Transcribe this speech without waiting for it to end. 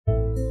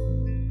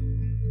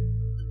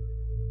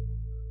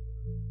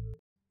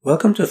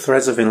Welcome to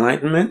Threads of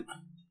Enlightenment,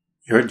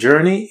 your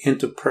journey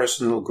into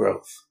personal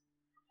growth.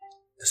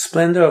 The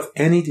splendor of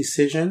any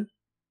decision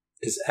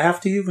is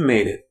after you've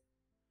made it.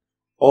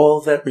 All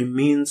that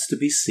remains to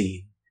be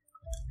seen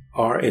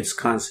are its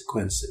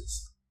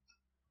consequences.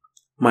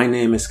 My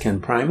name is Ken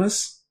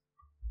Primus.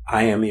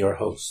 I am your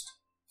host.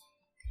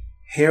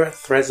 Here at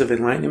Threads of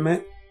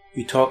Enlightenment,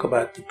 we talk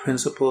about the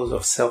principles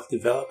of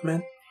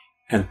self-development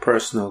and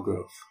personal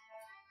growth.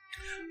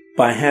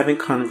 By having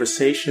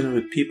conversation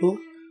with people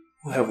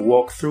who have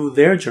walked through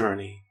their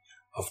journey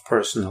of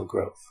personal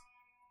growth.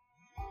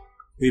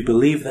 We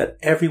believe that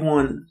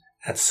everyone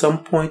at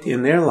some point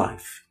in their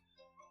life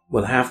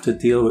will have to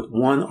deal with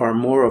one or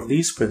more of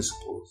these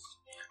principles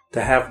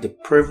to have the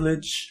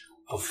privilege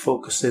of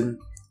focusing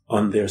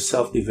on their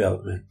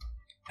self-development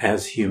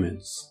as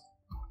humans.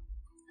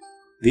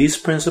 These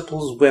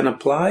principles, when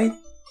applied,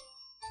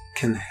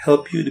 can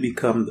help you to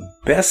become the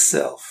best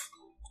self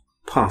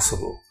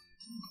possible.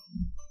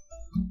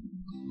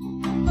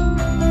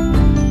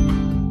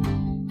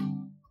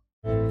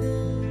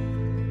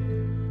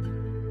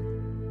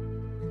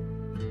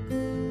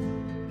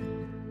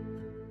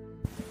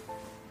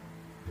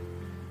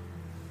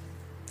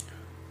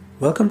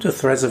 Welcome to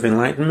Threads of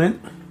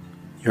Enlightenment,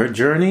 your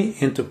journey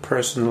into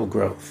personal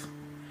growth.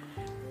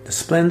 The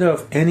splendor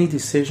of any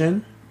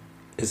decision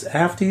is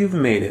after you've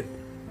made it.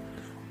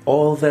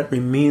 All that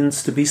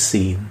remains to be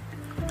seen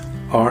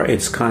are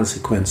its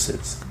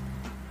consequences.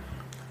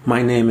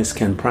 My name is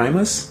Ken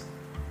Primus.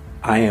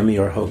 I am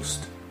your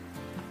host.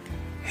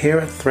 Here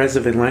at Threads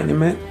of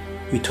Enlightenment,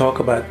 we talk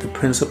about the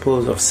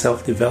principles of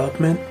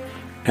self-development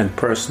and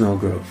personal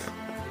growth.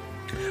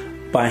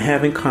 By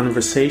having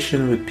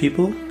conversation with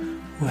people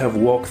who have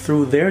walked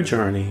through their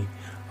journey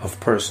of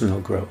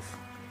personal growth.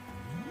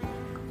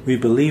 We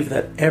believe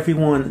that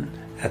everyone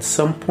at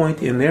some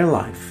point in their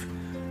life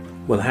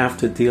will have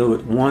to deal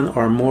with one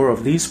or more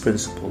of these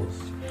principles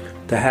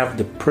to have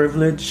the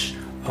privilege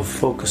of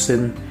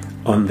focusing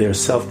on their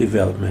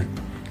self-development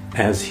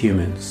as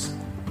humans.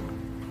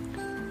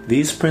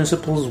 These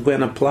principles,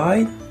 when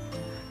applied,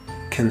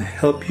 can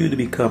help you to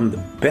become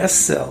the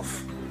best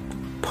self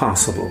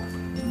possible.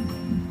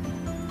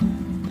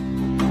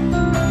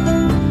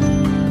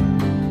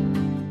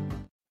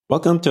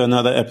 Welcome to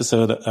another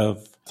episode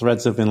of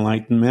Threads of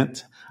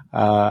Enlightenment.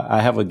 I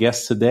have a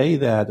guest today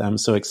that I'm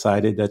so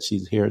excited that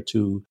she's here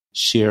to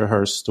share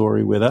her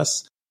story with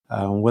us.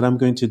 What I'm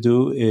going to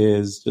do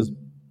is just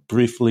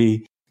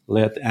briefly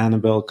let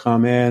Annabelle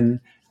come in,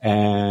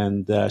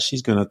 and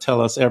she's going to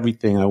tell us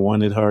everything. I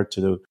wanted her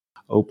to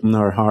open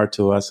her heart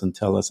to us and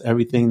tell us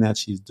everything that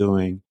she's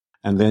doing.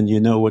 And then you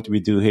know what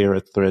we do here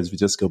at Threads. We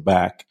just go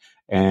back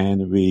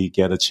and we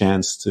get a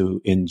chance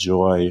to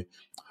enjoy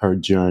her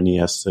journey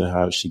as to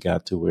how she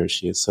got to where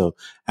she is. So,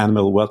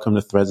 Annabelle, welcome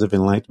to Threads of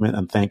Enlightenment,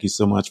 and thank you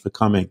so much for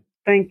coming.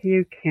 Thank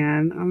you,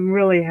 Ken. I'm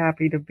really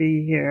happy to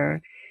be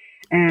here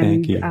and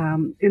Thank you.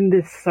 In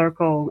this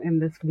circle, in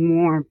this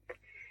warmth,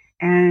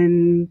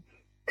 and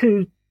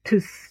to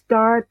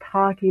start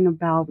talking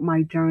about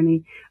my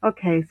journey.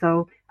 Okay,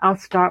 so I'll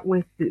start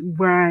with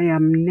where I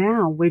am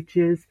now, which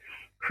is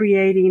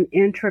creating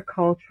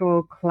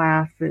intercultural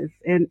classes.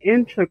 And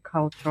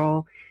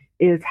intercultural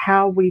is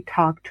how we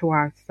talk to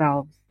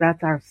ourselves.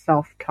 That's our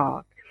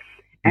self-talk.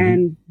 Mm-hmm.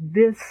 And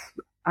this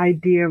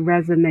idea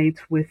resonates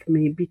with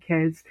me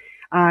because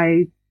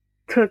I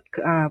took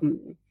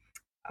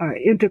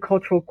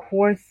intercultural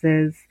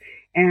courses,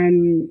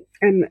 and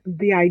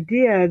the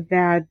idea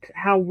that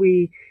how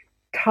we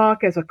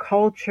talk as a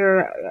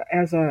culture,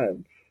 as a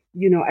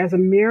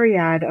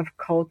myriad of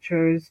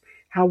cultures,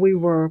 how we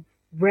were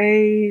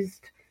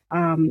raised,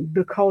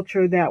 the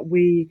culture that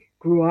we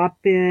grew up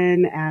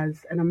in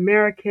as an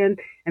American,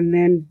 and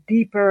then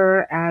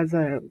deeper as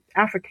a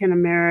African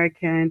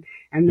American,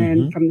 and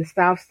then from the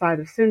south side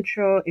of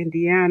Central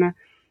Indiana.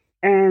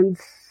 And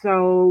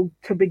so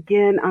to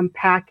begin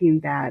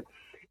unpacking that,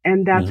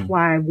 and that's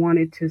why I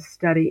wanted to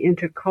study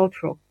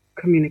intercultural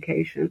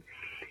communication.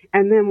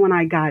 And then when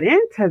I got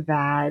into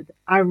that,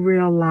 I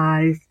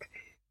realized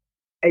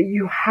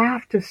you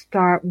have to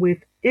start with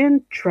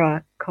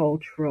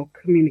intracultural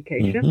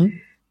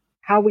communication,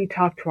 how we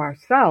talk to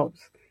ourselves.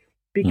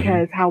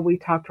 Because how we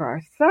talk to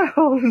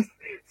ourselves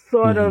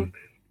sort of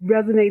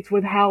resonates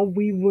with how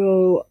we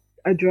will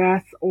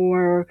address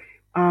or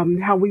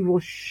how we will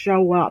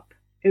show up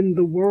in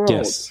the world.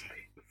 Yes.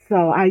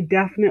 So I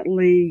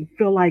definitely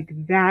feel like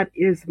that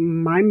is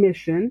my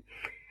mission,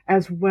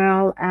 as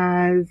well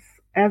as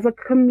a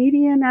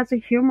comedian, as a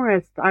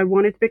humorist. I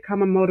wanted to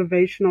become a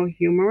motivational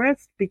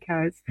humorist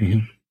because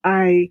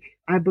I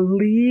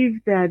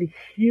believe that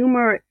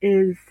humor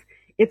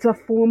it's a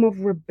form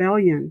of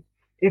rebellion.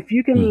 If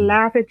you can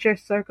laugh at your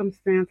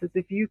circumstances,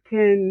 if you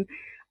can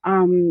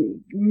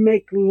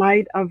make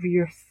light of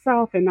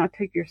yourself and not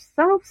take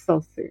yourself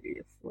so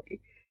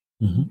seriously,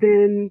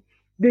 then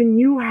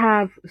you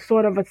have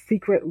sort of a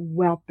secret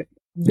weapon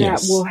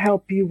that will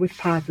help you with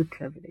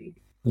positivity.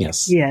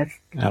 Yes. Yes.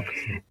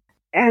 Absolutely.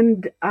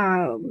 And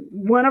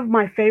one of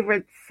my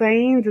favorite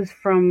sayings is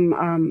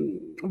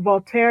from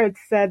Voltaire. It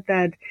said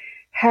that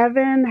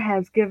heaven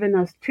has given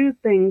us two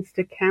things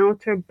to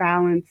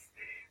counterbalance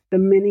the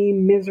many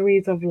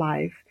miseries of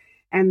life,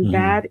 and Mm-hmm.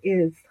 that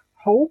is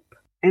hope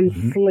and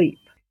Mm-hmm. sleep.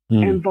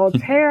 And Mm-hmm.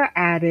 Voltaire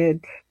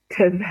added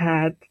to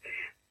that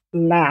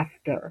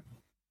laughter.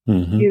 So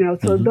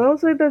Mm-hmm.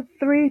 those are the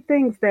three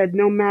things that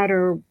no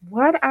matter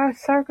what our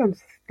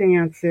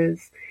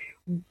circumstances,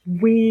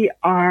 we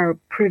are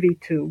privy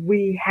to.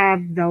 We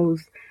have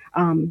those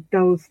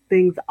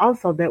things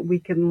also that we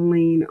can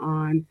lean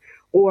on,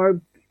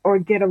 or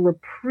get a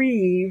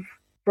reprieve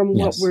from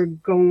what Yes. we're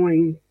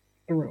going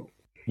through.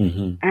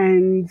 Mm-hmm.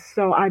 And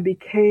so I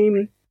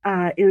became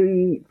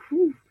in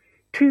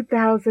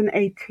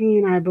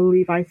 2018, I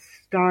believe, I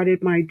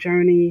started my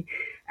journey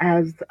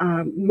as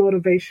a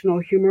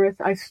motivational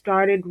humorist. I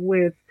started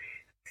with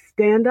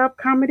stand up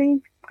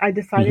comedy. I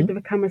decided to Mm-hmm.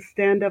 become a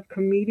stand up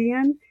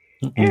comedian,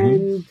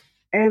 Mm-hmm.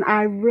 and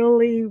I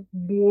really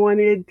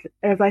wanted,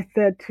 as I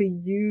said, to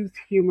use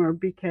humor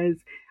because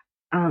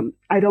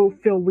I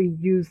don't feel we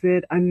use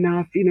it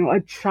enough.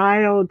 A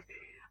child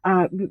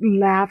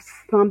laughs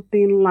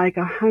something like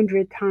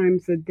 100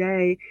 times a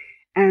day,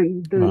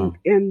 and Wow.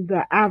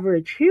 the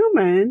average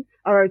human,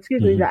 or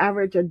excuse me, Mm-hmm. the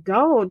average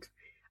adult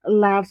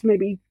laughs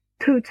maybe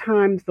 2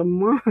 times a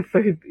month,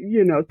 or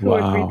 2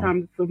 or 3 Wow.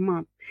 times a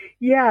month.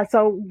 Yeah,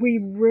 so we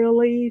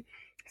really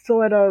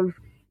sort of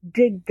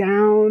dig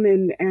down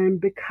and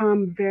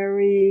become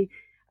very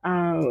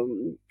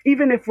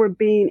even if we're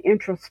being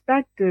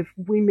introspective,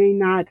 we may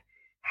not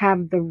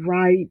have the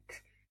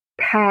right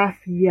path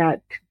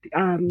yet.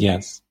 Um,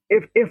 Yes.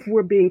 if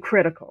we're being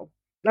critical,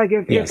 like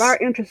if our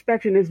Yes.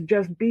 introspection is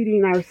just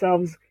beating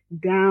ourselves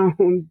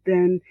down,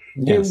 then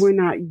we're Yes.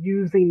 not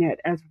using it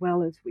as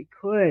well as we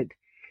could.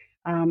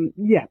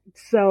 Yeah.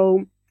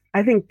 So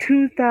I think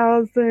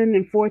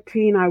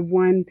 2014 I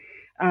won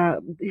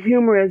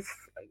humorous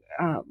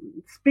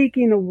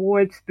speaking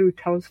awards through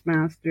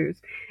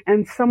Toastmasters,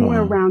 and somewhere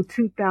Wow. around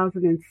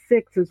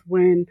 2006 is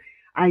when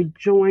I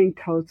joined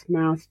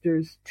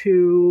Toastmasters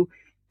to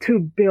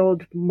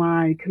build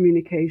my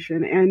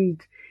communication.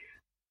 And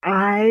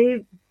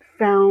I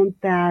found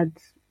that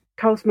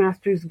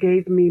Toastmasters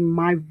gave me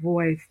my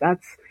voice.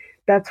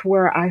 That's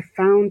where I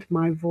found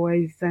my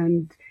voice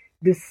and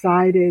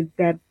decided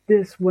that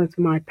this was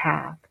my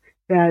path,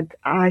 that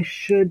I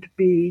should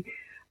be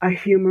a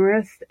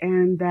humorist,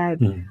 and that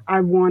Mm.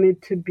 I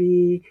wanted to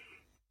be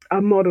a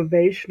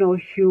motivational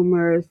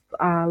humorist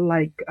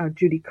like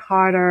Judy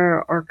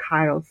Carter or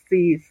Kyle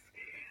Cease,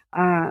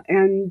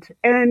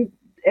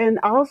 and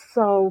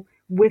also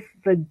with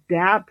the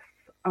depth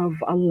of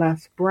a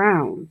Les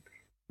Brown,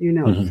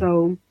 Mm-hmm.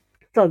 so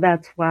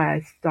that's why I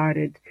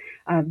started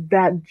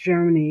that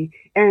journey.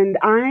 And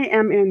I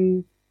am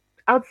in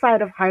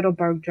outside of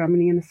Heidelberg,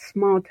 Germany, in a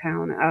small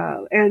town,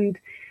 and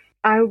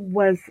I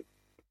was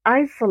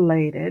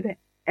isolated,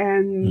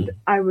 and Mm.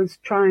 I was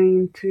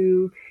trying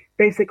to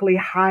basically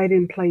hide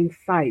in plain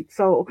sight.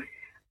 So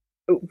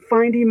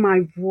finding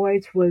my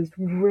voice was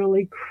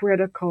really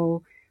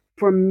critical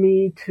for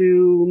me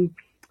to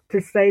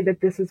say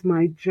that this is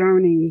my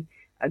journey,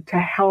 to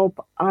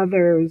help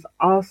others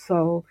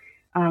also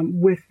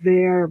with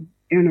their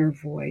inner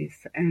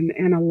voice and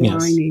Yes.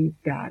 aligning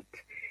that.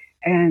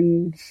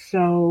 And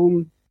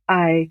so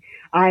I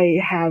I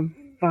have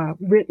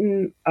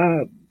written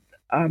a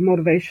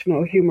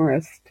motivational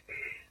humorist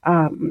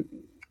um,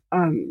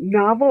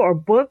 novel or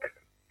book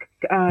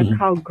Mm-hmm.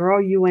 called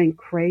 "Girl, You Ain't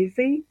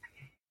Crazy,"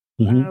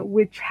 Mm-hmm.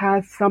 which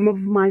has some of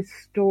my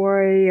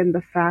story and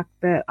the fact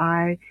that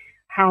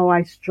how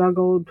I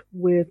struggled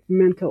with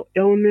mental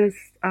illness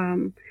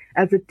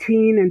as a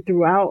teen and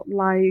throughout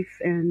life,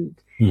 and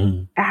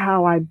Mm-hmm.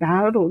 how I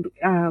battled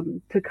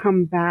to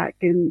come back.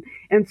 And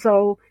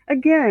so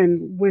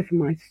again, with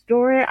my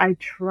story, I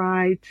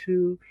try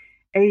to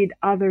aid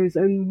others.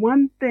 And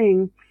one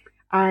thing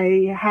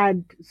I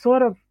had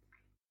sort of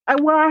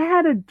I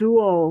had a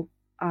dual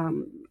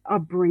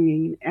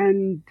upbringing,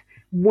 and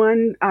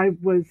one, I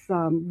was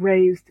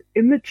raised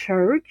in the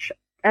church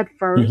at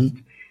first,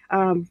 Mm-hmm.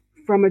 um,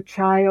 from a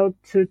child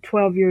to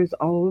 12 years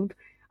old,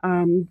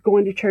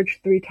 going to church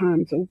 3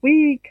 times a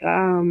week,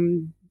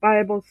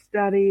 Bible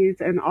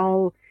studies, and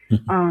all,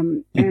 Mm-hmm.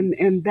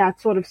 and that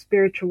sort of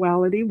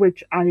spirituality,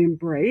 which I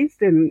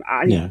embraced, and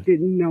I Yeah.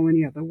 didn't know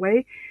any other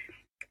way.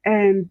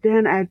 And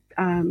then at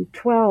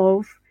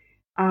 12,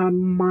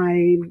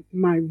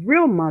 my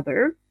real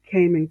mother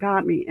came and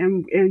got me,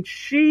 and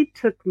she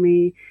took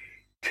me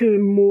to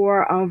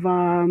more of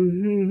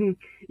you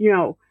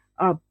know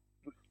a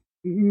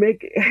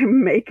make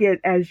make it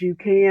as you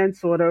can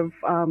sort of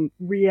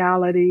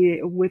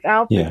reality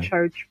without the Yeah.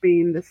 church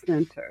being the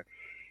center.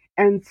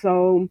 And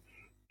so,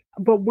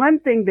 but one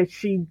thing that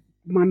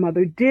my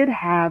mother did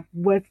have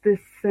was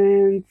this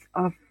sense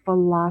of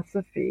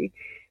philosophy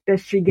that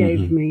she gave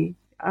Mm-hmm. me,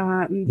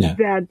 Yeah.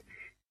 that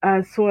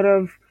sort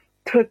of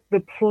took the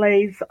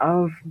place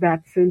of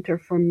that center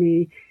for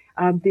me.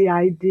 The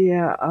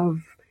idea of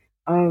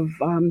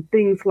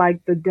things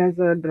like the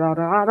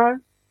Desiderata,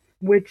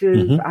 which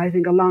is, Mm-hmm. I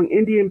think, a long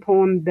Indian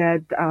poem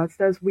that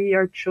says we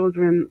are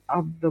children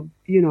of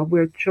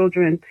we're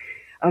children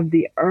of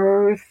the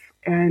earth,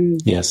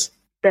 and Yes.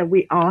 that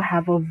we all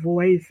have a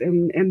voice,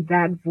 and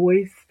that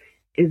voice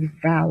is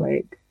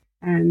valid.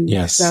 And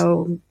Yes.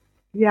 so,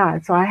 yeah,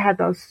 so I had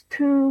those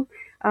two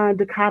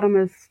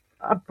dichotomous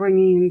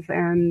upbringings,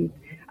 and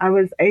I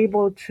was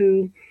able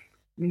to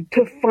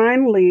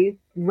finally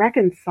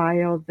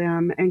reconcile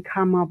them and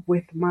come up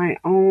with my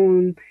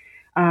own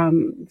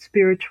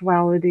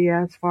spirituality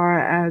as far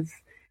as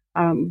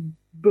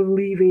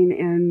believing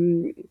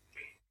in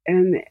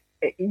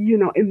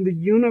in the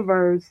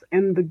universe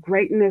and the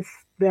greatness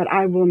that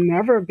I will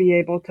never be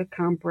able to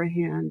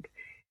comprehend,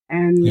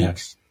 and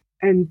Yes.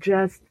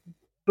 just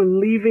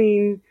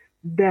believing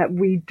that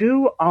we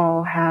do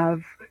all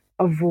have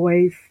a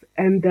voice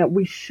and that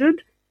we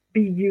should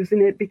be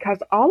using it because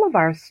all of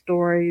our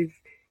stories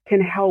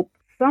can help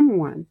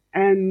someone.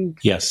 And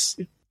Yes.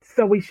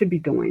 so we should be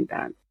doing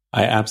that.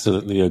 I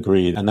absolutely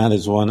agree. And that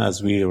is one,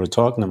 as we were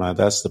talking about,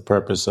 that's the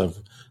purpose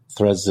of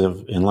Threads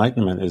of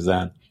Enlightenment, is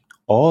that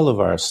all of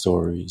our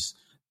stories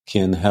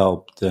can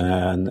help.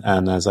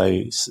 And as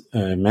I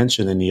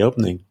mentioned in the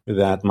opening,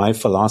 that my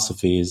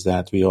philosophy is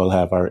that we all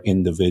have our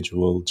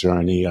individual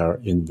journey, our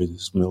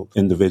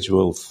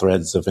individual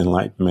threads of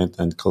enlightenment,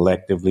 and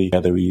collectively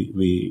together we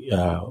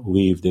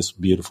weave this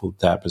beautiful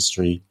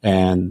tapestry.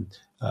 And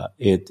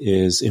it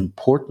is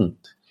important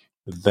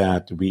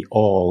that we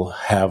all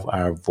have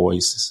our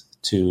voices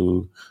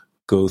to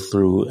go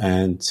through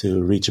and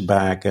to reach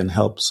back and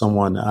help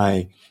someone.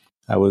 I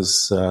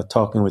was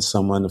talking with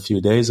someone a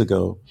few days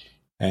ago,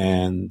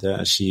 and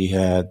she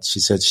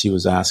said she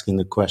was asking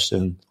the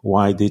question,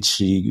 why did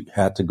she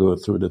had to go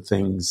through the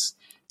things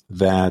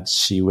that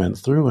she went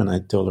through? And I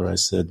told her, I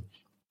said,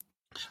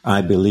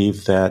 I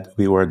believe that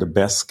we were the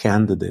best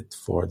candidate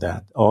for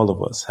that. All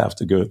of us have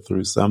to go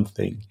through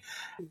something,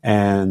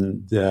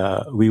 and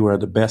we were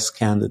the best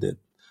candidate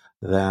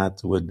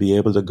that would be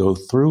able to go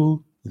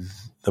through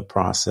the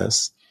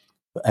process,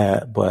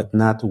 but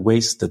not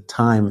waste the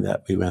time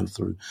that we went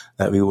through,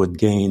 that we would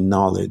gain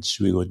knowledge,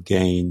 we would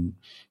gain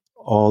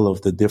all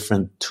of the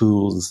different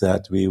tools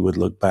that we would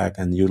look back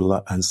and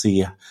utilize and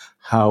see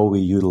how we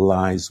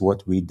utilize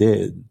what we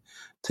did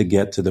to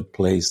get to the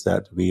place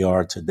that we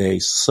are today,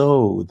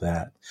 so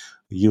that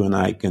you and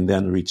I can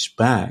then reach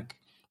back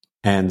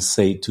and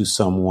say to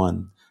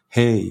someone,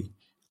 hey,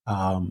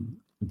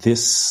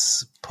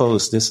 this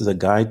post, this is a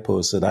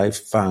guidepost that I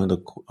found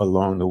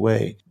along the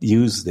way.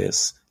 Use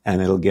this and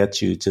it'll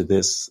get you to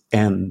this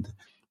end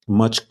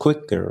much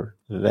quicker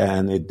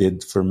than it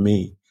did for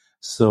me.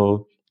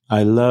 So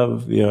I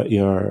love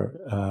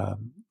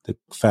the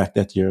fact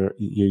that you're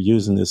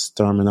using this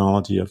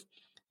terminology of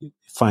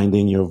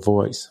finding your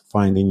voice,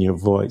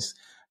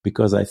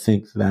 because I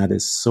think that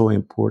is so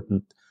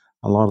important.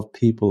 A lot of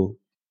people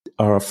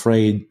are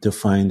afraid to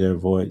find their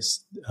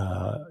voice,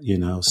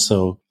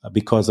 so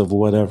because of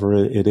whatever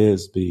it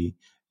is,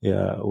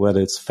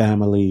 whether it's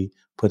family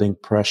putting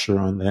pressure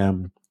on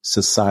them,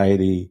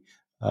 society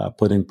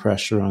putting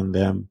pressure on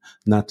them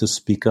not to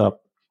speak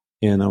up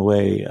in a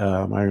way.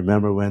 I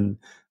remember when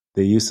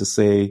they used to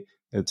say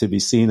to be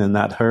seen and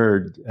not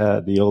heard,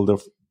 the older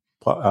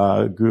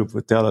group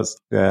would tell us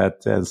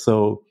that. And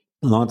so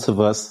lots of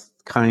us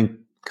kind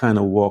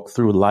of walk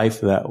through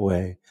life that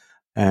way.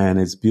 And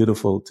it's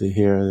beautiful to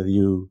hear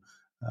you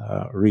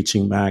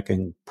reaching back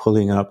and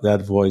pulling up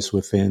that voice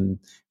within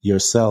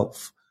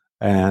yourself.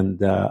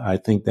 And I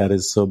think that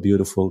is so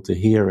beautiful to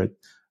hear it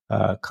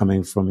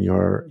coming from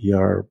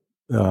your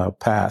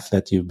path,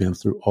 that you've been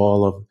through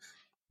all of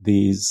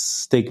these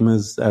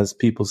stigmas, as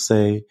people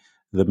say,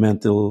 the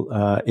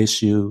mental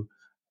issue,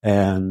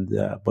 and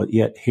but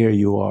yet here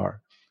you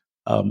are.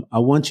 I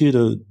want you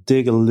to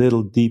dig a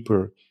little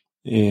deeper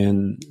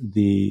in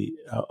the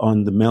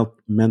on the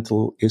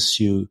mental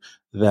issue,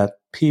 that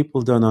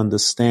people don't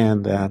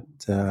understand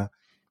that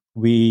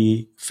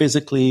we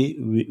physically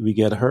we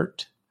get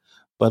hurt,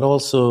 but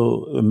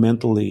also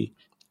mentally.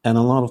 And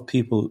a lot of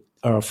people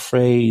are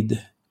afraid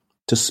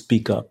to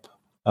speak up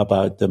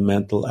about the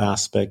mental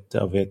aspect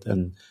of it,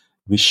 and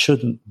we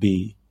shouldn't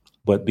be.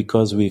 But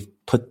because we've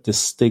put this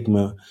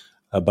stigma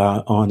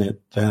about on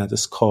it, that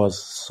has caused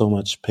so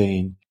much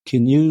pain.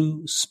 Can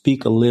you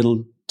speak a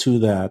little to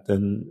that,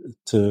 and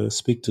to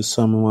speak to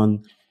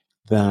someone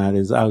that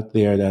is out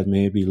there that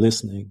may be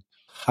listening,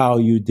 how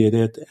you did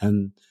it,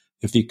 and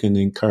if you can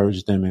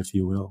encourage them, if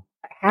you will?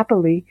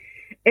 Happily,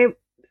 it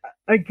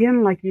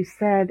again, like you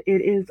said,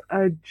 it is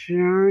a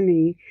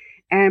journey,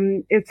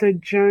 and it's a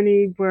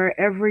journey where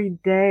every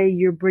day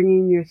you're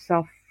bringing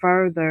yourself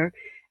further.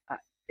 Uh,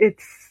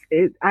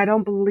 I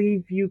don't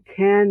believe you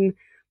can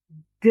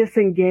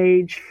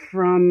disengage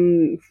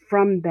from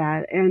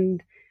that.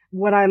 And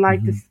what I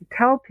like to Mm-hmm.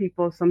 tell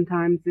people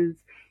sometimes is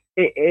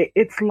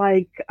it's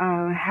like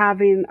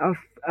having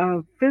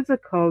a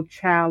physical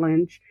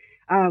challenge.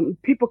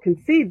 People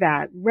can see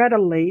that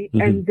readily,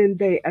 Mm-hmm. and then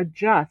they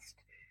adjust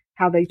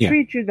how they Yeah.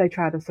 treat you. They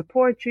try to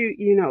support you,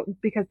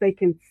 because they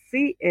can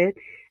see it,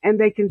 and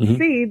they can Mm-hmm.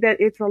 see that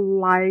it's a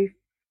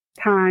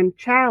lifetime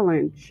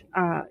challenge.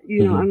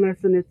 Mm-hmm.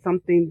 Unless and it's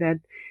something that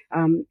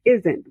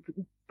isn't.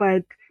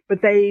 But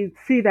but they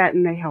see that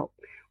and they help.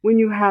 when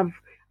you have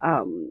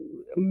a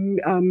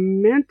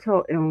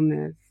mental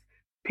illness,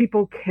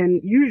 people can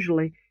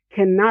usually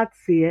cannot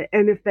see it,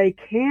 and if they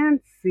can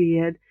see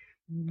it,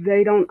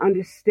 they don't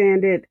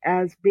understand it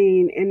as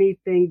being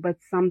anything but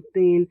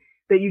something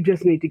that you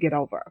just need to get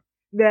over.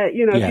 That, if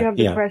you Yeah. have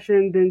Yeah.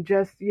 depression, then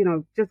just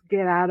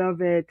get out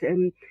of it,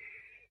 and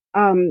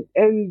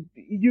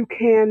you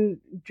can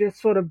just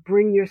sort of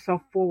bring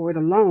yourself forward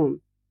alone.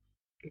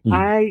 Mm.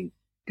 I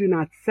do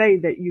not say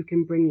that you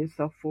can bring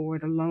yourself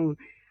forward alone.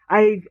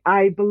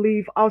 I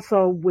believe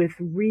also with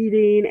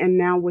reading and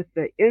now with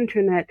the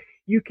internet,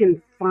 you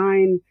can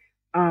find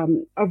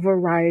a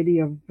variety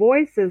of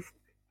voices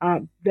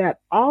that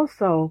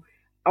also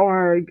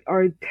are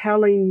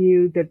telling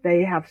you that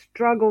they have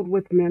struggled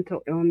with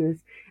mental illness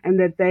and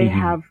that they Hmm.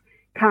 have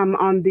come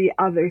on the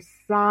other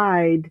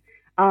side,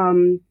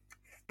 um,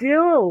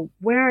 still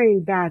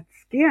wearing that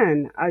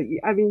skin.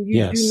 I mean, you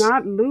do Yes.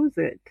 not lose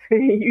it.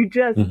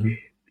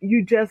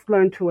 You just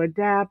learn to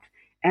adapt.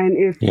 And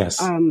if Yes.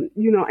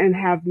 and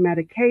have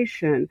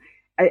medication.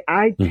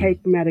 I Hmm.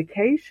 take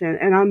medication,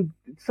 and I'm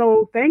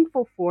so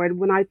thankful for it.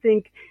 When I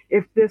think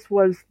if this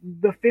was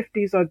the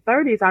 50s or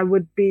 30s, I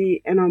would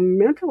be in a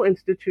mental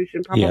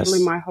institution probably Yes.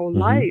 my whole Hmm.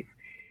 life.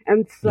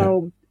 And Yeah.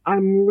 so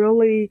I'm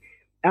really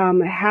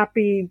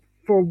happy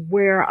for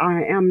where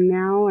I am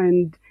now.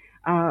 And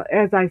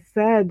as I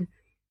said,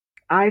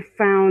 I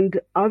found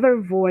other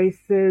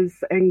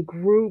voices and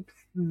groups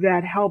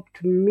that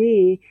helped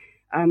me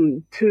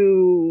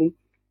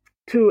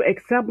to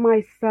accept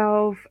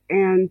myself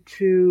and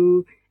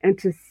to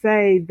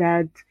say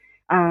that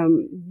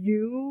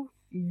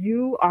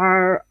you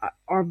are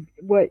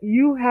what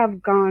you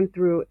have gone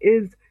through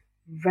is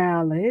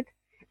valid,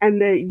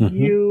 and that Hmm.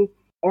 you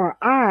or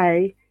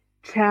I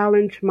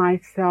challenge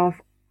myself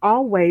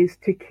always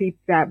to keep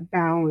that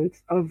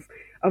balance of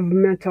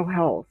mental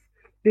health,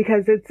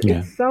 because it's Yeah.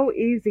 it's so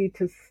easy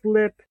to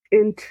slip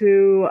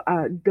into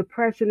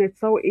depression. It's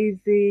so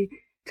easy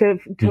to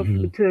to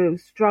Hmm. to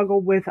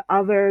struggle with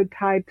other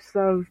types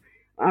of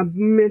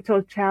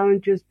mental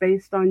challenges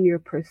based on your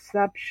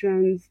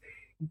perceptions,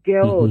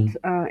 guilt,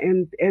 Hmm.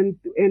 and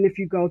if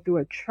you go through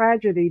a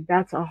tragedy,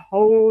 that's a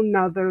whole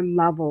nother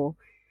level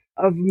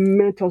of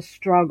mental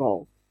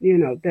struggle.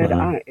 That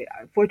Uh-huh.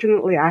 I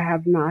fortunately I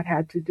have not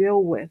had to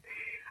deal with.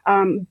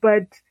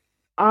 But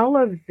all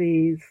of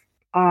these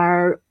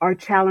are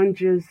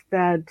challenges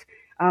that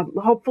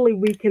hopefully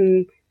we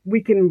can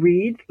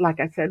read. Like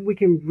I said, we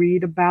can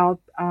read about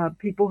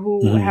people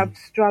who have Hmm.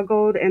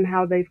 struggled and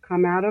how they've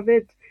come out of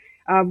it.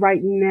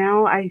 Right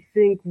now, I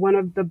think one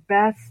of the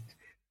best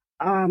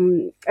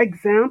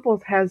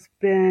examples has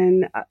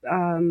been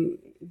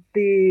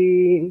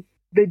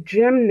the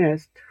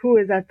gymnast who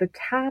is at the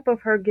top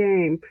of her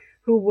game,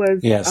 who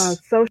was Yes.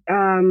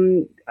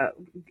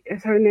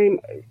 is her name,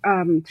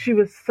 she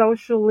was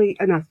socially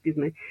no, excuse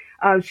me,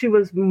 she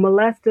was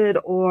molested,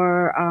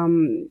 or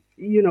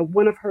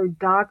one of her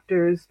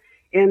doctors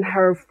in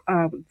her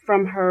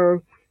from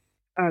her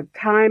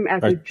time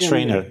as Our a gymnast.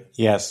 trainer.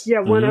 Yes. Yeah,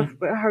 one of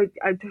Hmm. her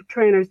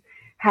trainers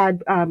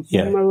had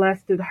Yeah.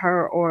 molested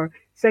her or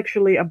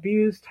sexually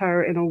abused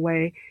her in a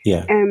way,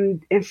 Yeah.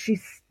 and she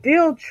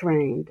still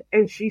trained,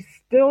 and she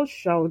still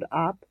showed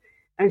up,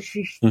 and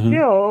she Hmm.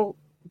 still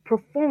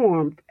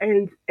performed,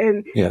 and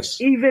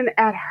Yes. even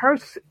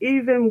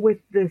with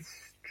this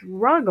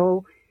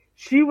struggle,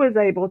 she was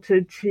able to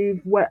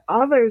achieve what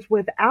others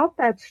without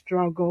that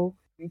struggle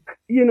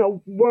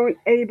weren't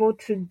able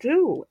to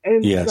do.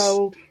 And Yes.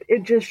 so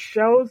it just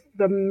shows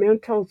the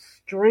mental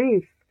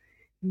strength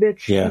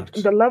Yeah.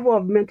 the level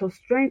of mental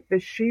strength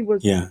that she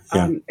was Yeah.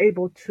 Yeah.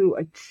 able to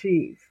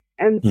achieve.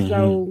 And Hmm.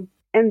 so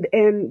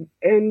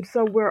and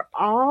so we're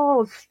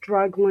all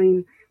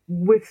struggling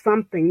with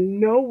something.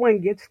 No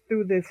one gets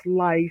through this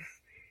life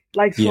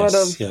like sort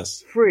of Yes.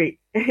 Yes. free.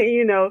 And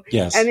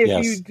Yes. if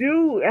you Yes.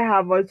 do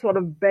have a sort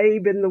of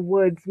babe in the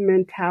woods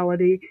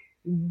mentality,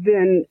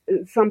 then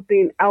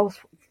something else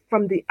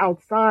from the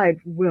outside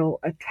will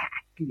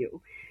attack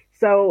you.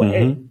 So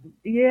Hmm.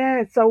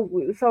 yeah, so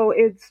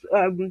it's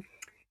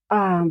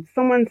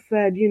someone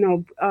said,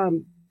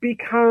 be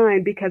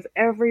kind, because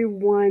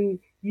everyone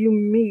you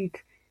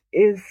meet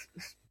is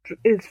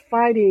is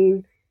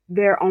fighting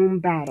their own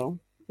battle.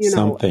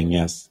 Something.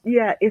 Yes.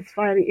 Yeah, it's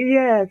fighting.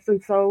 Yes,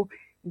 and so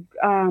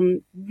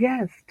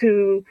yes,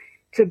 to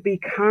be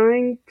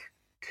kind,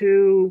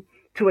 to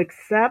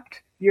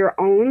accept your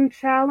own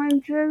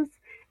challenges,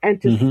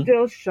 and to Hmm.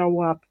 still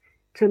show up,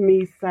 to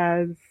me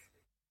says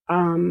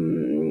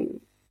um,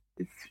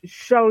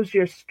 shows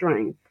your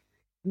strength,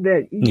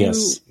 that you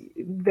Yes.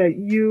 that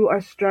you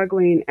are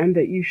struggling and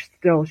that you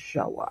still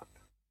show up.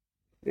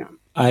 Yeah.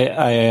 I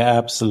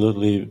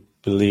absolutely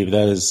believe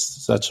that is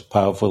such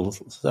powerful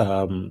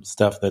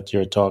stuff that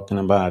you're talking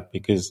about,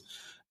 because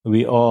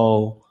we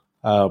all,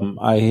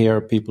 I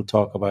hear people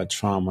talk about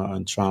trauma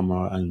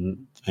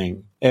and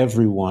thing.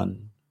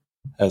 Everyone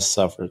has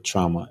suffered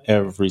trauma,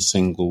 every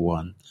single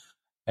one.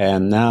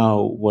 And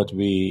now what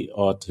we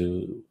ought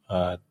to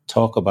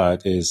talk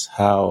about is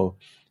how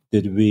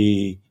did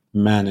we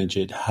manage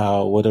it?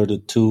 What are the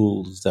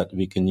tools that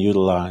we can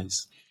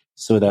utilize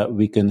so that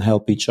we can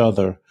help each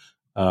other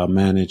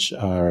manage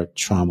our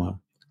trauma?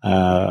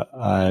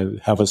 I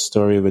have a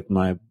story with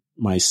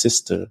my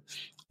sister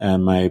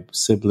and my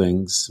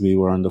siblings. We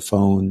were on the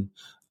phone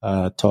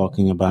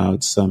talking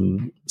about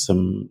some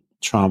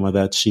trauma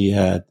that she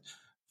had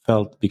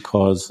felt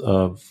because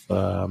of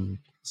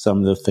some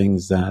of the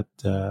things that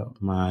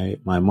my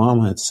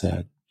mom had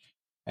said.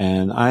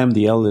 And I am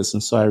the eldest,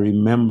 and so I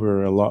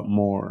remember a lot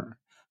more.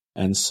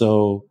 And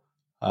so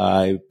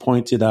I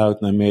pointed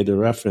out and I made a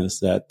reference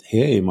that,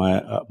 hey,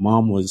 my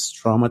mom was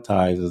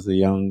traumatized as a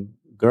young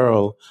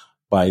girl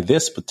by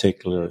this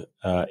particular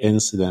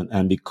incident.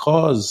 And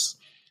because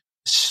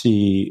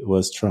she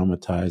was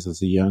traumatized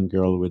as a young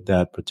girl with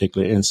that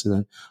particular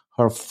incident,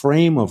 her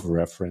frame of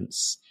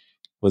reference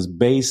was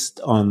based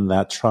on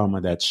that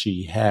trauma that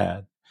she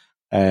had.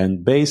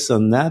 And based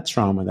on that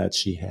trauma that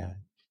she had,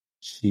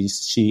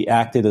 she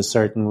acted a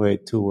certain way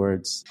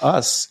towards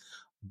us,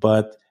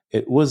 but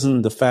it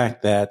wasn't the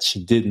fact that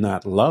she did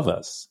not love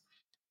us.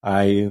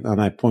 I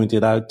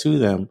pointed out to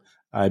them,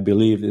 I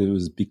believe it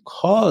was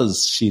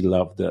because she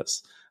loved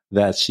us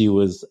that she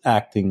was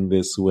acting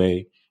this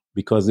way,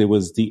 because it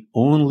was the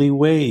only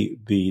way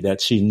that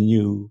she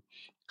knew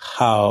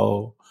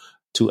how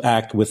to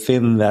act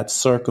within that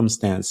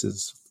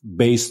circumstances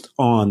based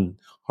on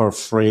her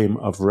frame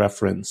of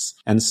reference.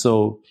 And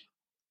so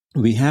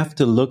we have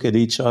to look at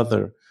each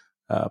other.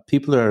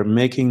 People are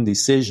making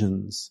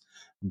decisions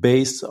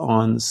based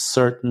on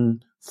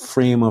certain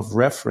frame of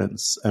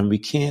reference, and we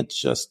can't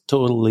just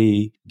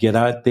totally get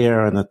out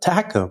there and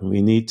attack them.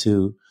 We need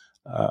to,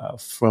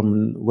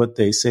 from what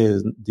they say,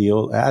 the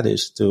old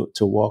adage, to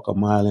walk a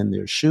mile in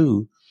their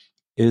shoe,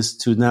 is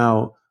to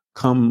now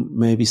come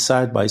maybe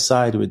side by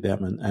side with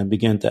them and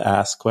begin to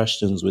ask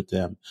questions with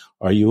them.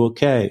 Are you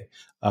okay?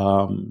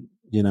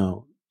 You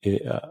know,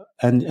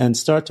 and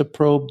start to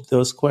probe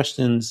those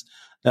questions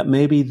that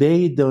maybe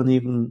they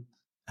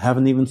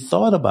haven't even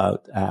thought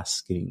about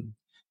asking.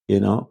 You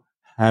know,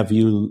 have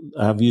you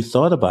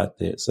thought about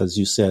this? As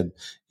you said,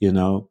 you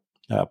know,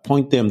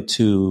 point them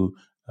to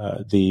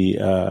the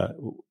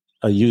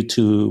a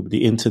YouTube,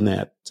 the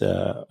internet,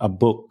 a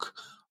book,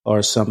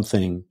 or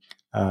something,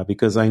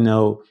 because I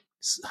know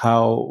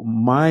how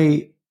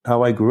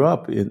I grew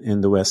up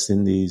in the West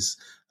Indies.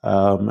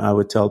 I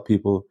would tell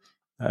people,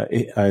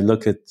 I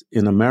look at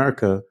in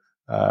America,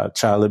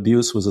 child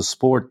abuse was a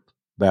sport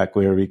back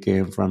where we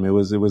came from. It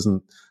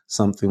wasn't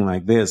something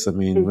like this. I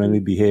mean, when we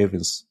behave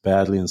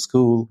badly in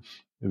school,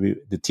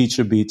 the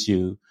teacher beats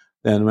you.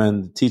 Then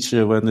when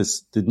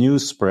the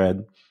news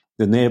spread,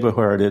 the neighbor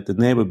heard it, the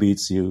neighbor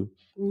beats you.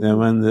 Then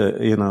when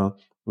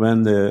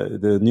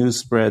the news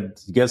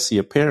spread gets to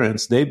your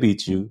parents, they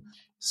beat you.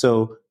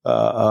 So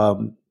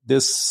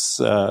this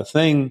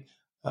thing,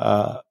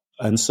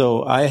 and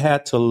so I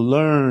had to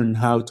learn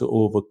how to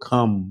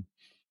overcome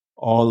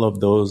all of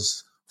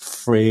those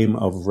frame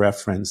of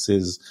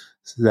references,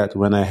 so that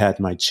when I had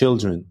my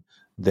children,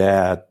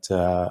 that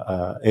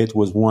it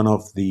was one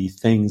of the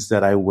things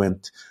that I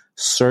went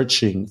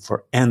searching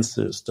for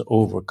answers to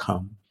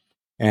overcome.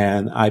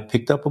 And I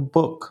picked up a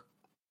book.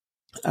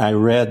 I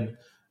read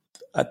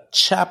a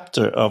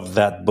chapter of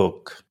that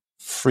book,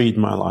 freed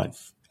my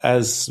life.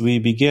 As we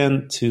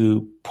begin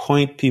to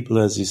point people,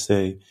 as you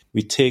say,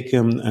 we take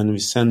them and we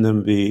send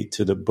them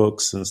to the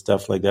books and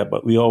stuff like that.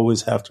 But we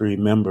always have to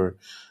remember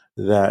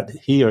that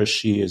he or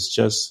she is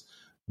just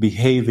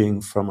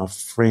behaving from a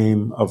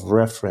frame of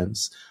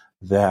reference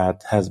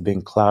that has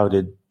been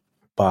clouded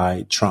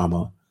by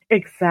trauma.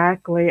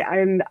 Exactly.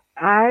 And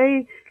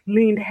I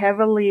leaned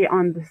heavily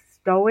on the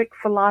Stoic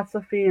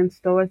philosophy and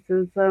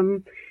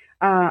Stoicism.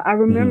 I Mm-hmm.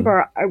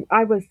 remember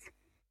I was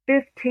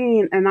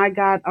 15 and I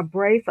got a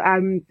bracelet.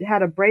 I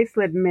had a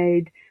bracelet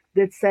made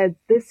that said,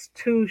 "This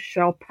too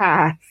shall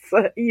pass,"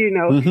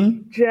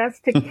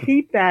 just to Mm-hmm.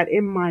 keep that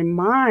in my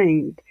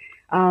mind.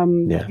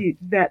 Yeah.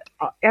 That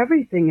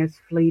everything is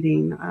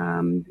fleeting,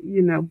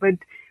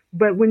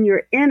 but when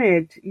you're in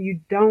it, you're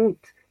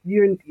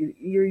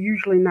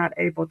usually not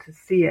able to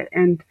see it.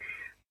 And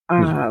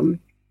Yeah. um,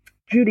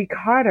 Judy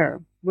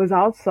Carter was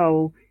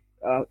also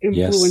Yes.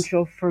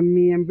 influential for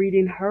me in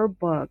reading her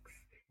books.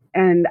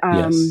 And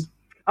Yes.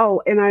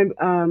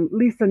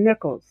 Lisa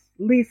Nichols.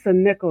 Lisa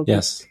Nichols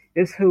Yes.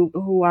 is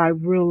who I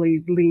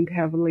really leaned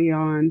heavily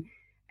on,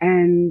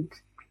 and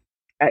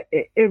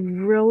it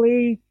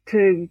really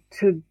to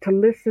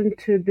listen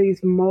to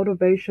these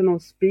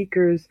motivational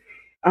speakers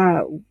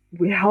uh,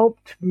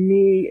 helped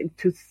me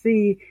to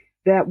see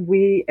that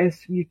we,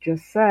 as you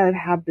just said,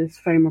 have this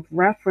frame of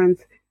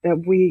reference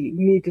that we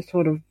need to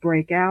sort of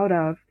break out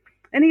of.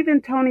 And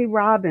even Tony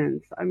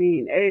Robbins. I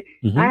mean,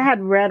 Mm-hmm. I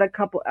had read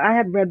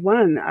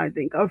one, I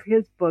think, of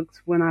his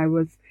books when I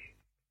was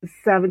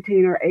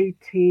 17 or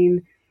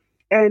 18,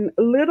 and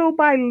little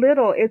by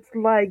little it's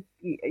like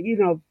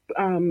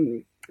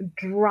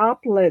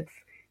droplets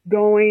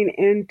going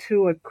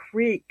into a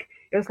creek.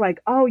 It's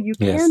like, oh, you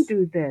can Yes.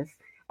 do this.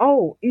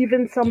 Oh,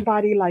 even Yeah.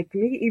 somebody like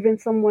me, even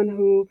someone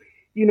who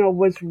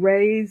was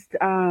raised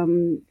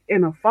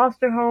in a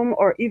foster home,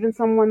 or even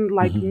someone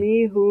like Hmm.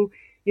 me who,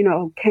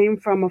 came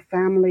from a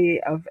family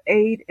of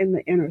 8 in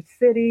the inner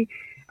city,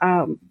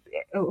 um,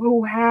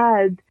 who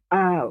had,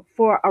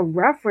 for a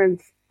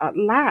reference,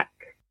 lack,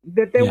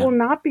 that there will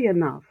Yeah. not be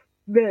enough,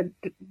 that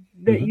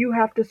Hmm. you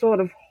have to sort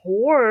of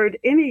hoard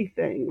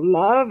anything,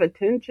 love,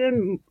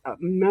 attention,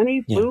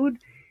 money, Yeah. food,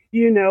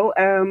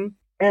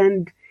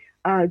 and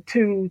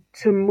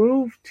to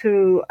move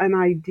to an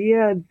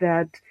idea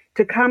that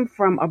to come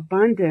from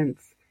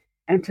abundance,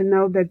 and to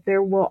know that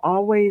there will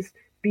always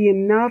be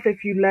enough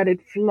if you let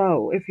it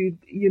flow, if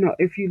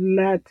you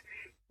let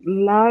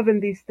love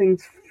and these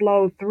things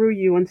flow through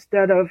you,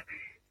 instead of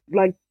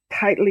like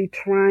tightly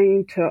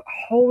trying to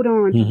hold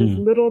on to this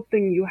Hmm. little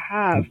thing you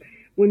have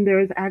when there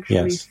is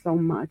actually Yes. so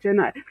much. And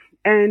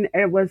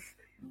it was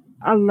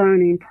a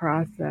learning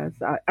process,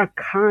 a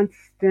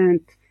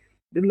constant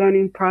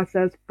learning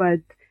process, but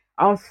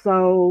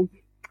also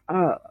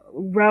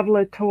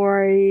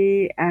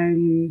revelatory,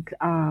 and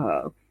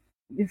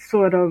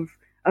sort of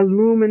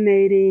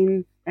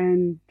illuminating,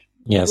 and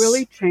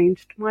really Yes.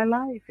 changed my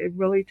life. It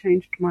really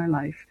changed my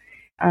life.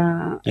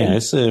 Yeah, And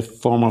it's a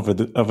form of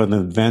an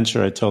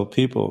adventure. I tell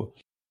people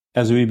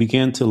as we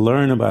begin to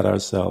learn about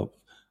ourselves,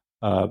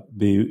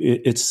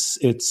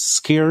 it's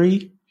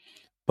scary,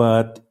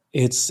 but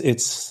it's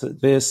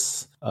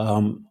this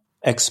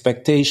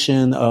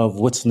expectation of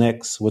what's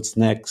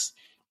next,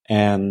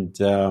 and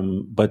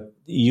but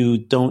you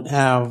don't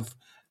have.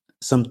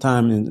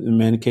 Sometimes, in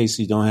many cases,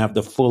 you don't have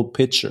the full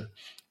picture,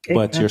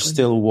 but you're exactly,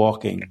 still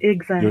walking,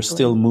 you're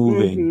still exactly.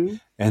 moving, Hmm.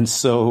 and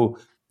so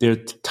there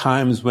are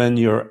times when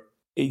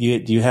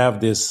you have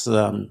this.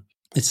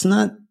 It's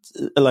not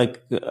like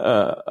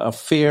a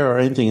fear or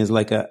anything. It's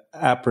like a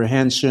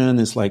apprehension.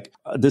 It's like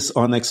this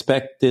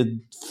unexpected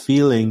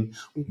feeling,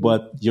 Hmm.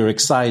 but you're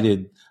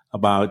excited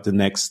about the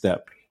next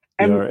step.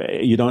 And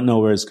You don't know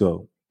where it's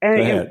go. Go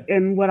ahead.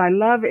 and what I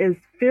love is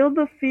feel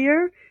the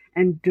fear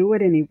and do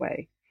it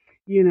anyway.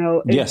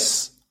 It's,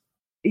 Yes.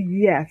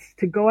 yes,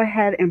 to go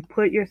ahead and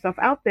put yourself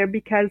out there,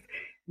 because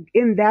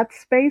in that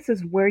space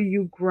is where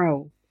you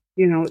grow.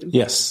 You know,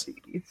 Yes.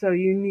 so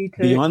you need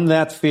to. Beyond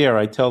that fear,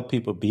 I tell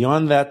people,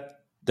 beyond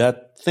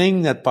that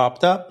thing that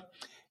popped up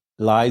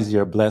lies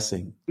your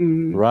blessing.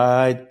 Mm,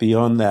 Right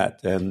beyond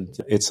that. And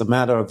it's a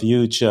matter of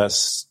you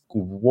just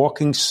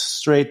walking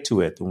straight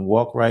to it and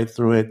walk right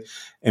through it,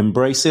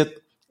 embrace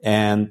it,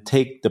 and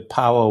take the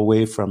power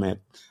away from it.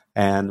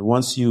 And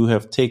once you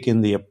have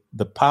taken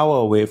the power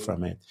away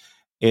from it,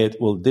 it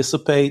will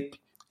dissipate.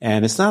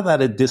 And it's not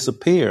that it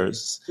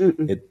disappears,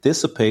 mm-mm, it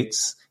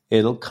dissipates.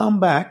 It'll come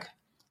back,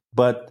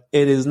 but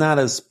it is not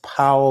as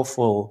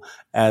powerful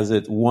as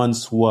it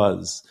once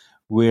was,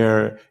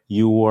 where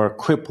you were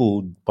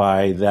crippled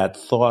by that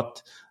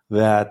thought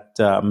that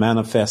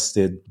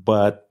manifested.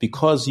 But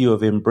because you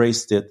have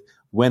embraced it,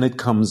 when it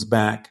comes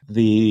back,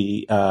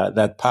 the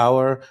that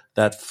power,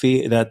 that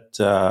fear,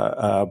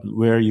 that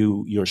where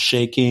you're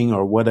shaking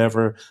or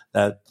whatever,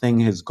 that thing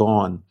has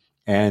gone,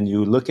 and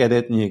you look at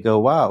it and you go,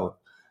 "Wow,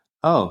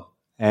 oh,"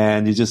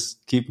 and you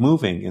just keep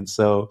moving. And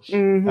so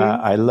mm-hmm.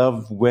 I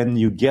love when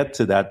you get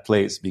to that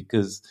place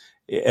because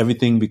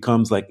everything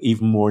becomes like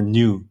even more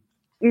new.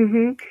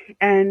 Hmm.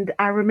 And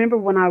I remember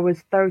when I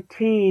was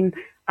 13,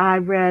 I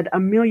read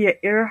Amelia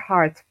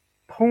Earhart's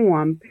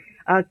poem,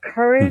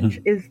 Courage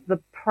Hmm. is the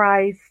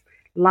price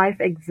life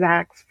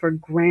exacts for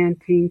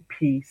granting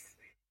peace.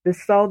 The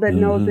soul that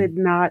knows it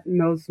Hmm. not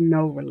knows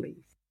no release.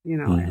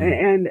 Hmm.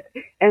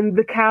 And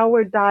the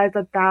coward dies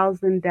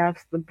 1,000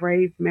 deaths, the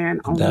brave man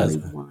It does.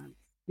 only once.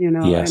 And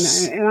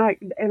Yes.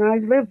 I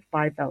live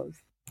by those.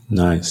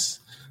 Nice,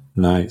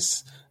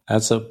 nice.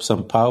 That's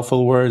some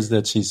powerful words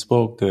that she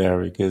spoke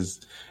there because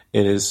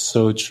it is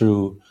so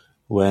true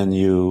when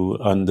you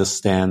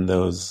understand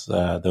those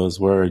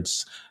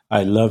words.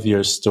 I love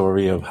your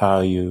story of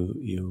how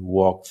you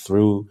walked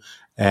through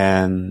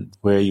and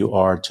where you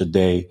are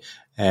today,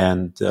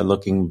 and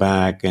looking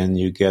back, and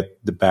you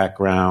get the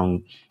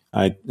background,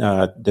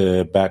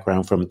 the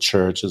background from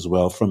church as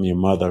well from your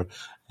mother,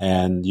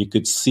 and you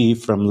could see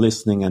from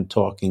listening and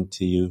talking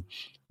to you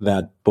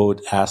that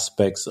both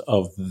aspects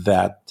of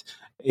that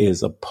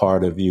is a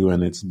part of you,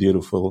 and it's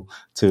beautiful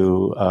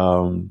to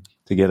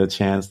get a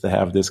chance to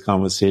have this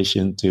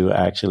conversation. To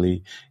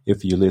actually,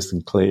 if you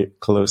listen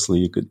closely,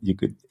 you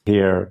could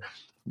hear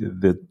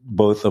the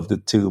both of the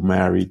two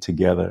married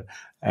together,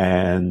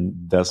 and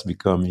thus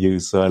become you.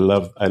 So I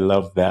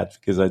love that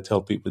because I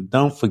tell people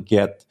don't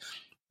forget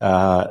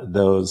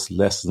those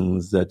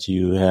lessons that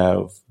you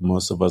have.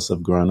 Most of us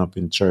have grown up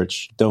in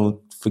church.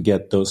 Don't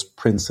forget those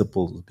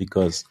principles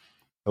because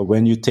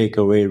when you take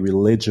away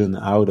religion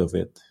out of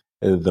it,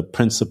 the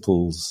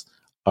principles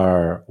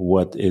are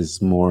what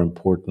is more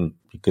important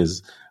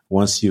because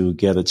once you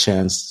get a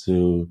chance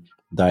to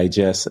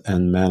digest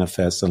and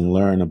manifest and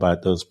learn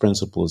about those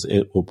principles,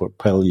 it will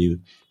propel you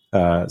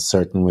a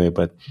certain way.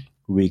 But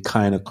we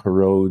kind of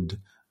corrode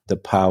the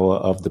power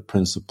of the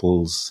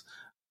principles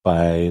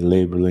by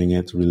labeling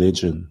it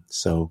religion.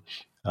 So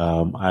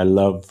I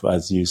love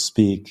as you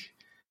speak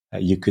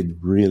You could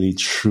really,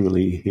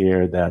 truly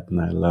hear that. And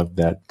I love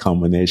that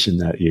combination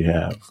that you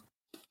have.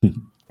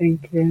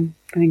 Thank you.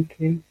 Thank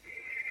you.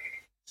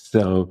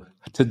 So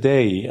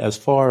today, as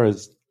far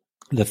as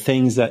the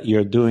things that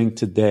you're doing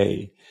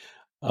today,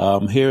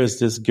 here is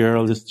this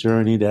girl, this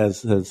journey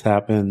that has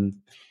happened.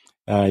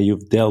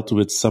 You've dealt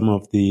with some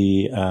of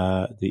the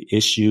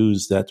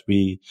issues that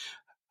we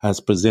has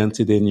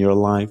presented in your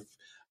life,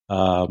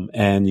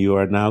 and you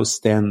are now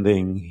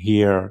standing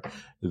here,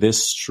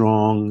 this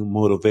strong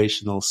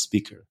motivational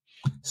speaker.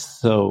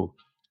 So,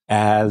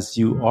 as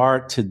you are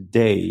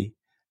today,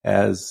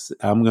 as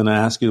I'm going to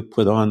ask you to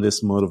put on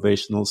this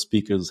motivational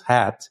speaker's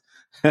hat,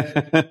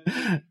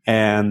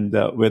 and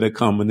with a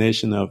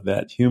combination of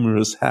that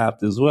humorous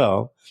hat as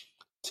well,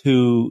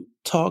 to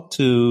talk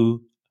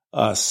to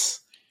us.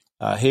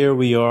 Here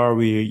we are,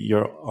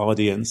 your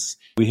audience.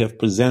 We have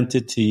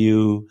presented to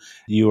you.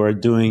 You are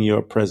doing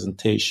your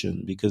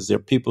presentation because there are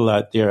people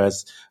out there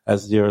as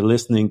they're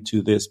listening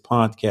to this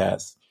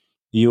podcast.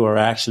 You are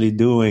actually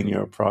doing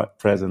your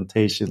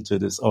presentation to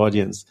this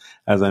audience,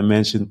 as I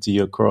mentioned to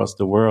you across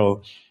the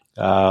world,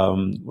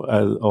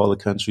 all the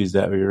countries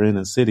that we're in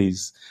and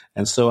cities.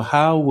 And so,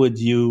 how would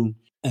you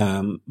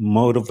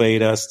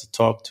motivate us to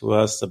talk to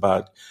us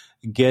about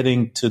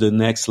getting to the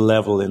next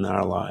level in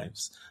our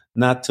lives,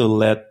 not to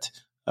let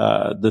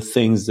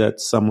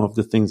some of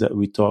the things that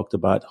we talked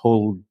about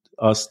hold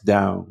us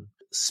down.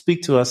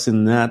 Speak to us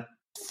in that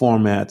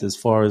format as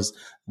far as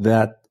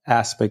that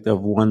aspect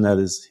of one that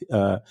is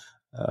a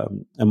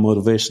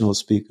motivational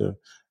speaker,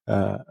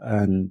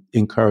 and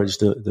encourage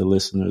the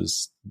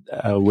listeners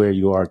where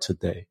you are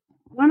today.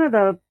 One of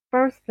the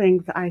first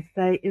things I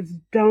say is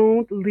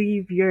don't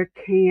leave your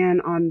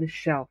can on the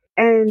shelf.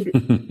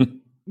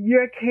 And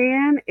your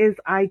can is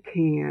I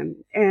can.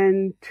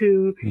 And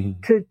to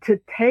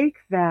take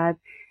that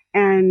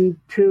and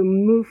to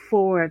move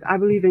forward, I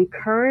believe in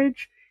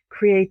courage,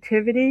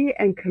 creativity,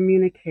 and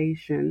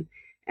communication,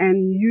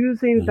 and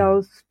using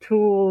those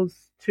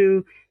tools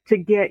to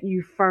get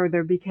you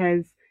further,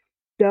 because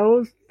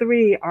those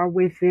three are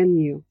within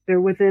you. They're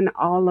within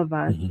all of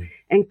us.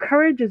 And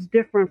courage is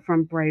different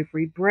from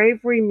bravery.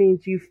 Bravery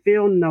means you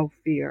feel no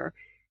fear.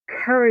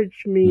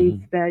 Courage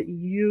means that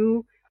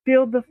you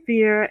feel the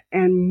fear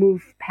and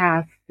move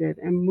past it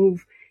and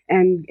move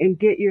and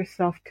get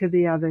yourself to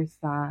the other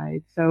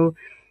side. So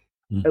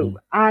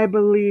I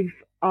believe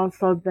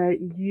also that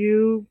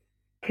you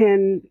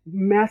can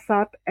mess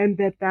up and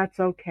that that's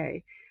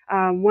okay.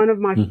 One of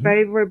my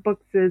favorite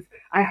books is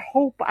I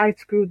Hope I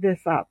Screw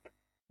This Up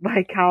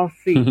by Cal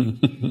C.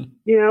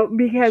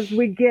 Because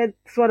we get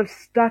sort of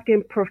stuck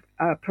in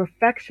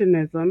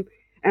perfectionism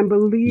and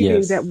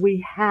believing that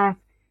we have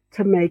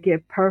to make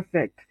it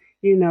perfect,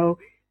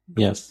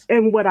 Yes.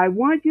 And what I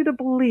want you to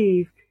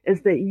believe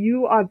is that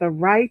you are the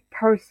right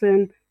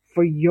person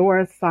for your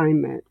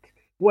assignment.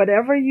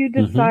 Whatever you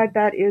decide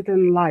that is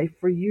in life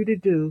for you to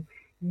do,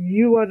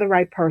 you are the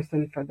right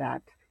person for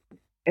that.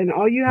 And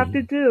all you have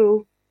to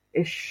do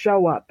is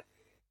show up.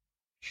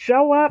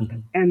 Show up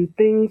and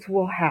things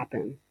will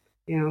happen.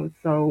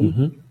 So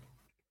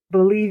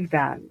believe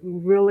that.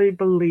 Really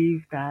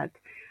believe that.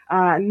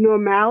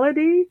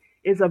 Normality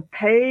is a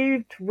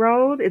paved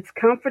road. It's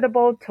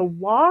comfortable to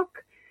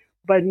walk,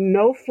 but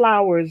no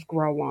flowers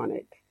grow on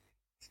it.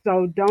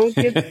 So don't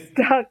get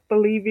stuck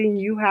believing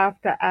you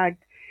have to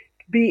act,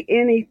 be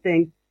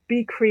anything,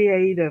 be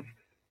creative,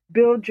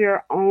 build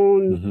your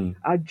own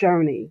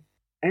journey,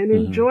 and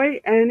enjoy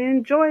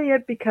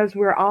it, because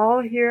we're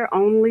all here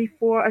only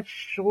for a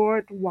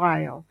short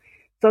while.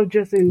 So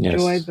just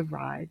enjoy the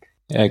ride.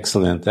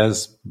 Excellent.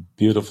 That's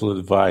beautiful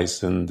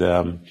advice. And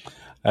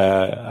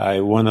I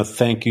want to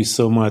thank you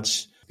so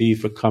much, Bee,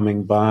 for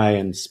coming by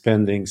and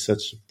spending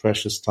such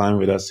precious time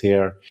with us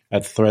here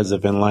at Threads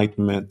of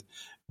Enlightenment.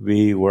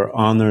 We were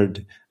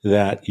honored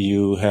that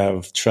you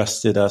have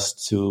trusted us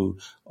to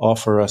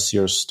offer us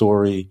your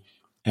story,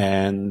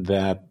 and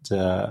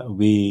that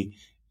we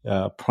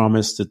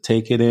promise to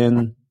take it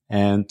in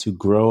and to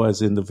grow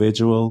as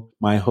individual.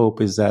 My hope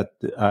is that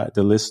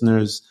the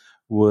listeners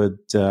would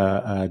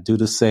do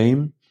the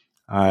same.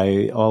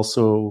 I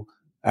also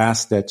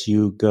ask that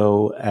you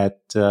go at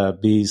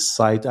Bee's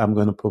site. I'm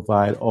going to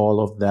provide all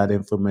of that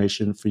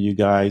information for you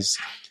guys.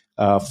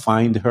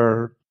 Find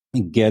her,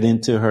 get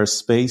into her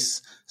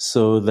space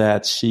so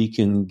that she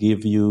can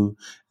give you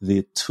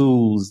the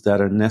tools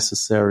that are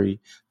necessary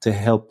to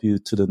help you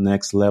to the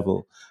next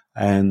level.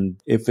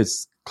 And if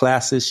it's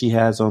classes she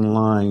has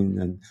online,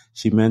 and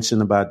she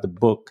mentioned about the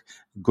book,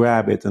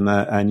 grab it.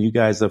 And you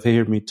guys have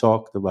heard me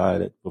talk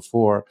about it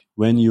before.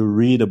 When you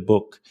read a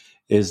book,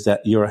 is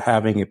that you're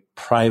having a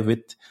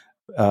private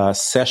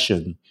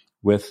session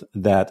with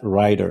that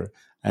writer.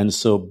 And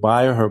so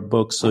buy her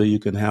book so you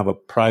can have a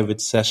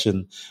private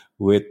session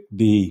with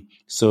Bee,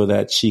 so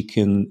that she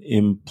can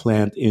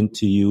implant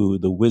into you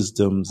the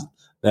wisdoms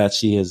that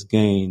she has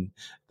gained,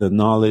 the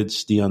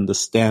knowledge, the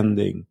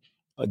understanding,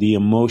 the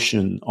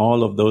emotion.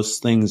 All of those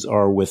things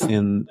are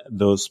within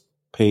those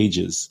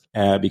pages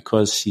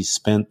because she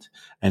spent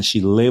and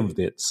she lived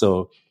it.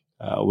 So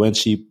when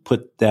she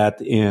put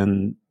that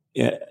in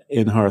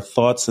in her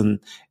thoughts and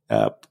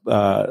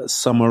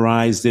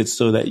summarized it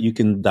so that you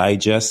can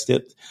digest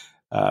it,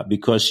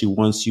 because she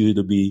wants you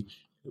to be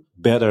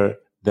better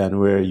than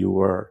where you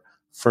were,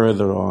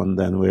 further on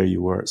than where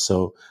you were.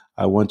 So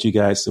I want you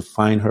guys to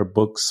find her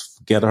books,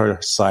 get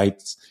her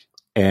sites,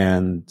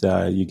 and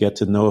you get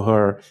to know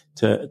her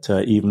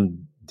to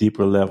even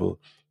deeper level.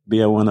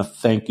 Bee, I want to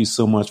thank you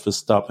so much for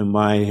stopping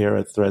by here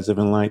at Threads of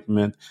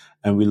Enlightenment,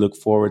 and we look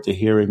forward to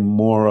hearing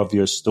more of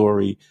your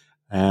story.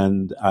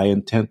 And I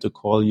intend to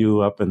call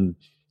you up and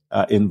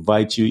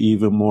invite you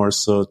even more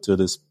so to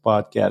this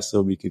podcast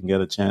so we can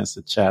get a chance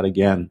to chat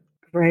again.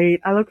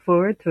 Great. I look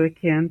forward to it,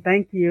 Ken.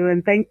 Thank you.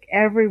 And thank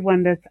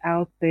everyone that's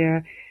out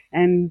there.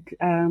 And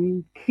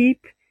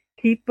keep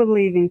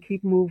believing,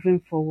 keep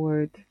moving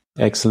forward.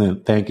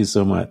 Excellent. Thank you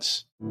so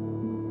much.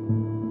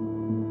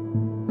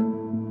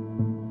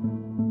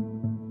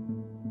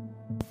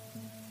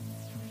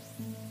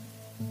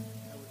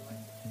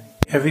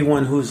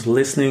 Everyone who's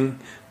listening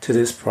to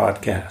this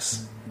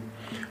broadcast.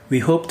 We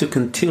hope to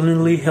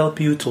continually help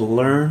you to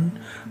learn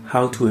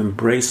how to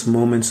embrace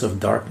moments of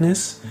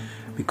darkness,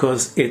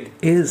 because it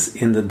is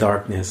in the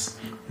darkness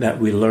that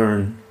we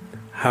learn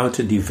how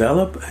to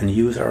develop and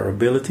use our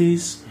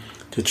abilities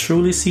to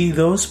truly see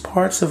those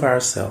parts of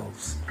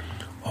ourselves,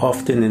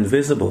 often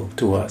invisible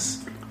to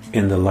us,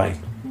 in the light.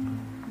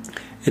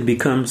 It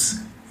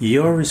becomes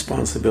your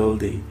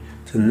responsibility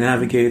to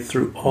navigate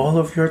through all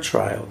of your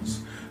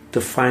trials, to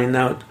find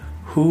out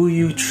who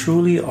you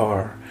truly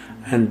are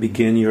and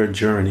begin your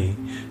journey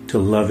to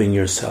loving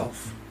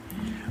yourself,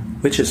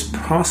 which is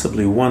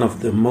possibly one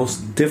of the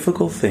most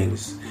difficult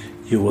things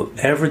you will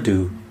ever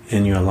do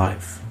in your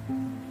life.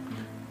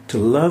 To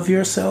love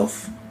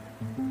yourself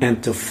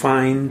and to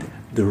find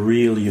the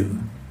real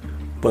you,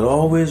 but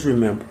always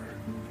remember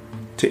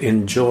to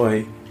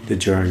enjoy the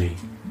journey.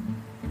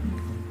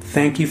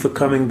 Thank you for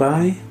coming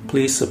by.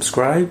 Please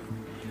subscribe,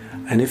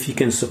 and if you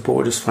can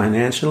support us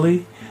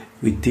financially,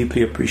 we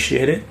deeply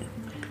appreciate it.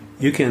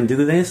 You can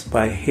do this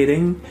by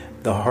hitting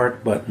the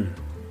heart button.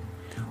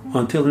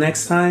 Until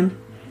next time,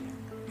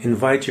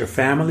 invite your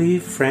family,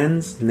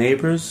 friends,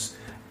 neighbors,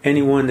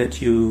 anyone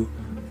that you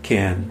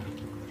can.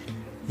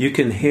 You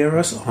can hear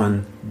us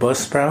on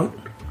Buzzsprout,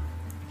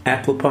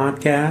 Apple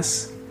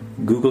Podcasts,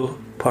 Google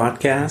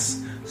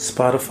Podcasts,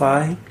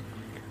 Spotify,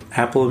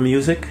 Apple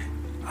Music,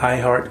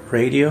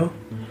 iHeartRadio,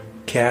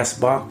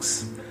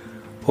 Castbox,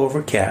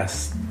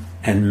 Overcast,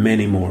 and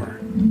many more.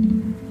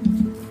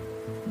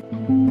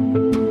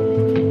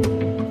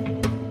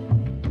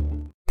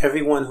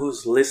 Everyone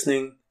who's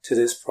listening to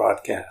this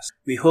broadcast,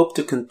 we hope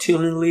to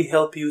continually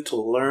help you to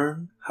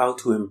learn how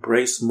to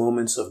embrace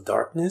moments of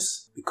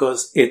darkness,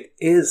 because it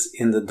is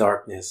in the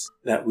darkness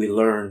that we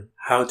learn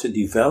how to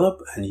develop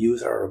and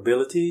use our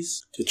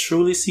abilities to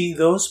truly see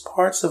those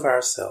parts of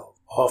ourselves,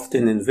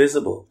 often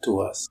invisible to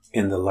us,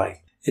 in the light.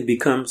 It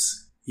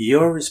becomes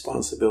your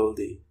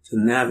responsibility to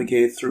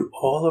navigate through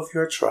all of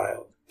your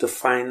trials, to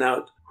find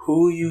out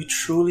who you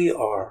truly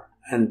are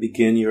and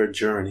begin your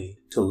journey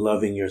to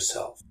loving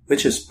yourself,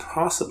 which is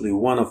possibly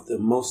one of the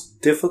most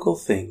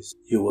difficult things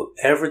you will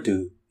ever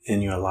do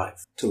in your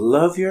life. To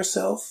love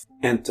yourself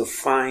and to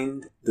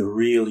find the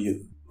real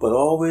you, but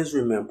always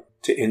remember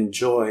to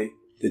enjoy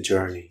the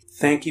journey.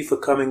 Thank you for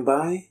coming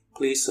by.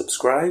 Please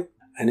subscribe,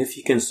 and if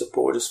you can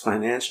support us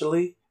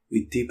financially,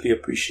 we deeply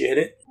appreciate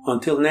it.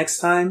 Until next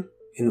time,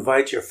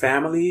 invite your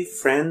family,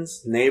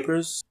 friends,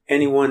 neighbors,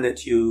 anyone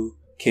that you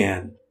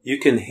can. You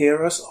can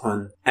hear us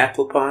on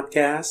Apple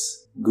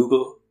Podcasts,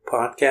 Google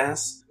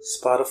Podcasts,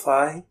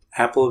 Spotify,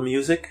 Apple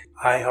Music,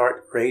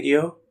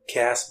 iHeartRadio,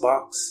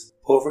 Castbox,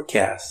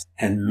 Overcast,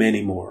 and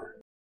many more.